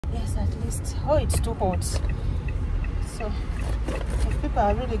at least. Oh, it's too hot. So if people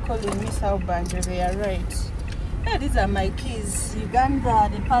are really calling me South Banjo, they are right. Hey, these are my keys. Uganda,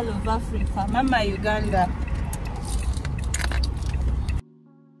 the Pearl of Africa. Mama Uganda.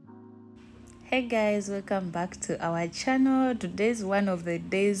 Hey guys, welcome back to our channel. Today's one of the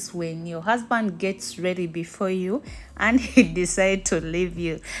days when your husband gets ready before you and he decides to leave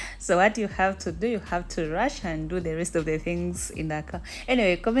you. So what you have to do, you have to rush and do the rest of the things in the car.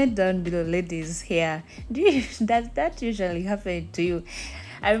 Anyway, comment down below, ladies here. Does that usually happen to you?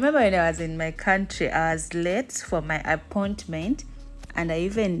 I remember when I was in my country, I was late for my appointment and I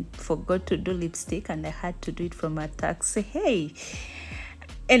even forgot to do lipstick and I had to do it from a taxi. Hey.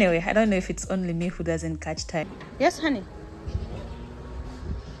 Anyway, I don't know if it's only me who doesn't catch time. Yes, honey.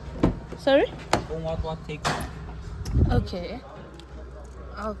 Sorry? Okay.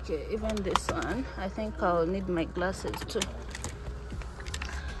 Okay, even this one. I think I'll need my glasses too.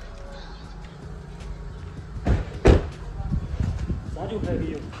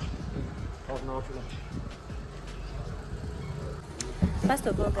 First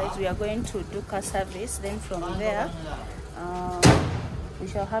of all, guys, we are going to do car service. Then from there, we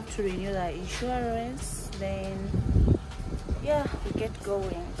shall have to renew the insurance. Then yeah, we get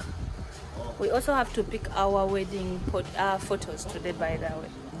going. We also have to pick our wedding photos today, by the way.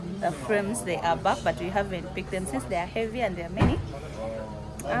 The frames, they are back, but we haven't picked them since they are heavy and they are many.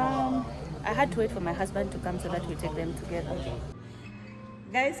 I had to wait for my husband to come so that we take them together.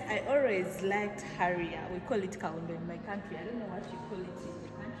 Guys, I always liked Harrier. We call it Kaundo in my country. I don't know what you call it in the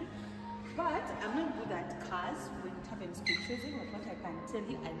country. But I'm not good at cars when it happens to choosing. But what I can tell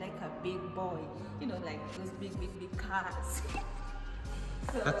you, I like a big boy. You know, like those big cars.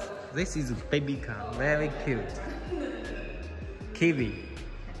 So, this is a baby car, very cute. Kiwi.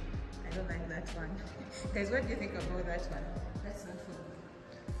 I don't like that one. Guys, what do you think about that one? That's not for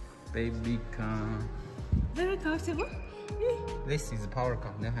me. Baby car. Very comfortable. This is a power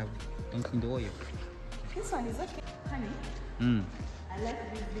car. They don't need oil. This one is okay, honey. I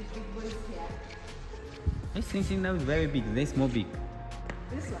like these big boys here. This thing now is very big. This more big.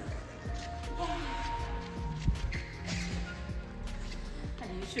 This one.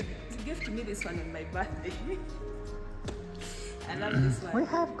 Honey, you should gift me this one on my birthday. I love this one. We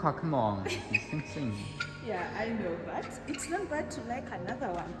have car. Come on. Thing. Yeah, I know, but it's not bad to like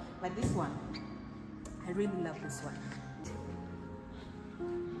another one. But this one, I really love this one.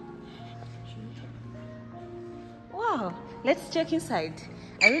 Wow, let's check inside.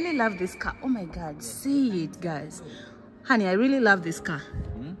 I really love this car. Oh my god, see it, guys. Honey, I really love this car.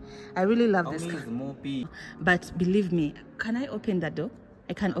 I really love this car. More big. But believe me, can I open the door?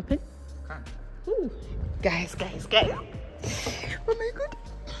 I can open? Can. Ooh. Guys. Oh my god.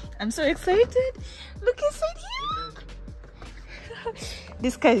 I'm so excited. Look inside here.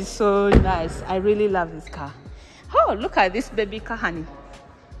 This car is so nice. I really love this car. Oh, look at this baby car, honey.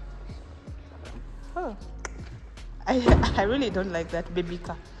 Oh. I really don't like that baby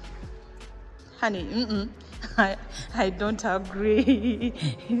car. Honey, I don't agree.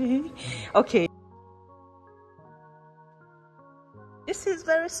 Okay. This is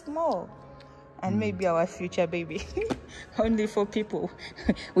very small. And maybe our future baby. Only for people.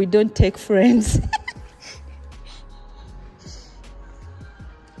 We don't take friends.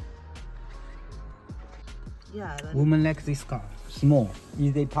 Yeah. Woman like this car. Small.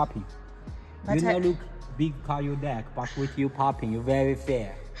 Easy popping. But You not look big car you like, but with you popping, you're very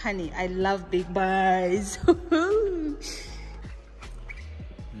fair. Honey, I love big boys.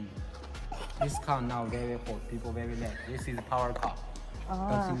 This car now very hot. People very like. This is power car.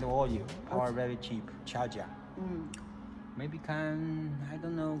 Don't need oil. Power very cheap. Charger. Maybe I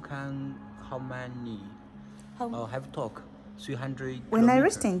don't know, how many? Have talk. 300 When I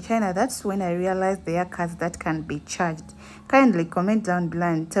rest in China, that's when I realized there are cars that can be charged. Kindly comment down below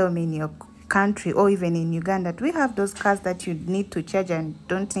and tell me in your country or even in Uganda, do we have those cars that you need to charge and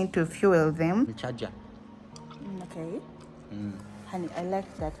don't need to fuel them? The charger. Okay. Honey, I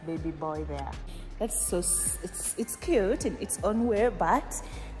like that baby boy there. That's so, it's cute in its own way, but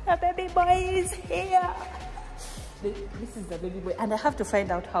the baby boy is here. This is the baby boy, and I have to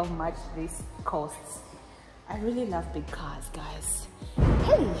find out how much this costs. I really love big cars, guys.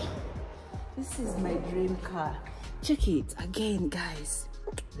 Hey, this is my dream car. Check it again, guys.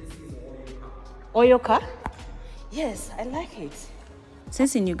 This is oil car? Yes, I like it.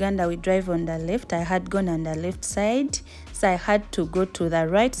 Since in Uganda we drive on the left, I had gone on the left side, so I had to go to the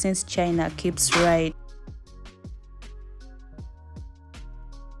right since China keeps right.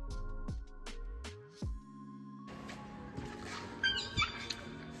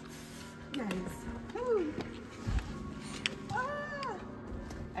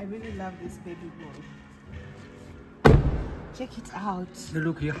 I really love this baby boy. Check it out.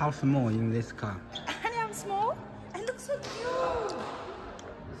 Look how small in this car. Honey, I'm small. I look so cute.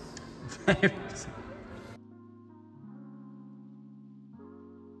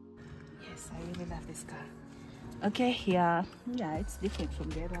 Yes, I really love this car. Okay, yeah, it's different from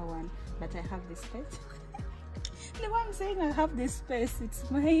the other one, but I have this space. The one saying I have this space, it's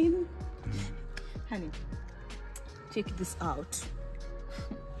mine. Honey, check this out.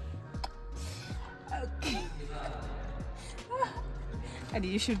 Okay. And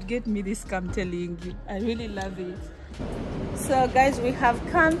you should get me this car, I'm telling you. I really love it. So guys, we have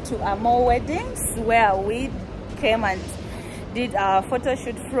come to Amor Weddings, where we came and did our photo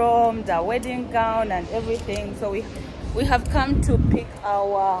shoot from, the wedding gown and everything. So we have come to pick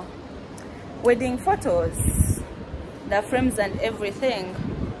our wedding photos, the frames and everything.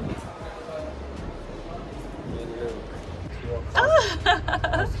 Oh.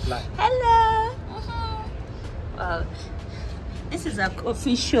 Hello. Wow. This is a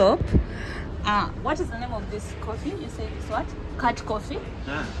coffee shop. What is the name of this coffee? You say it's what? Cat coffee?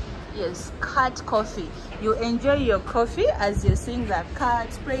 Yes, cat coffee. You enjoy your coffee as you're seeing the cat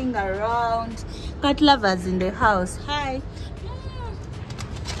playing around. Cat lovers in the house. Hi.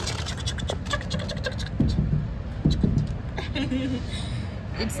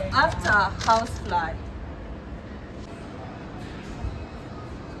 It's after housefly.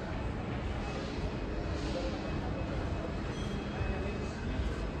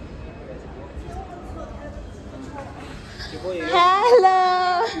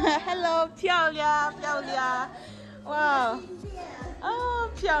 Hello, hello, 漂亮，漂亮，哇，哦，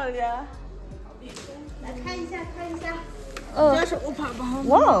漂亮。来看一下，看一下。哦，这是我爸爸。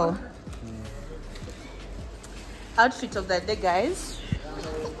Wow. Outfit of the day, guys.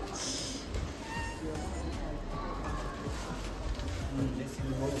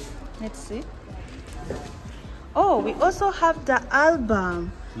 Let's see. Oh, we also have the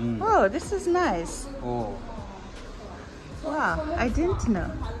album. Oh, this is nice. Oh. Wow, I didn't know.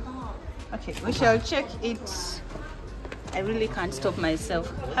 Okay, we shall check it. I really can't stop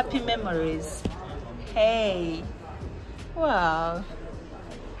myself. Happy memories. Hey. Wow.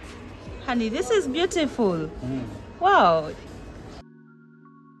 Honey, this is beautiful. Wow.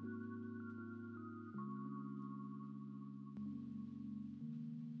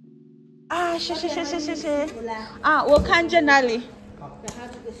我看见那里。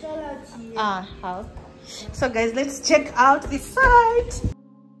好。So guys, let's check out the site.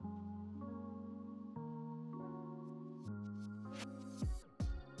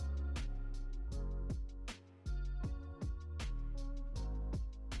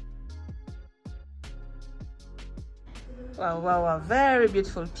 Wow, very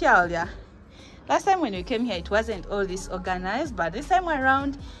beautiful. 漂亮. Last time when we came here, it wasn't all this organized, but this time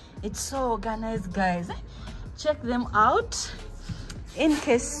around, it's so organized, guys. Check them out in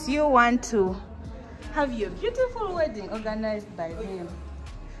case you want to have your beautiful wedding organized by them.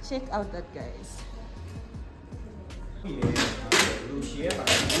 Check out that, guys.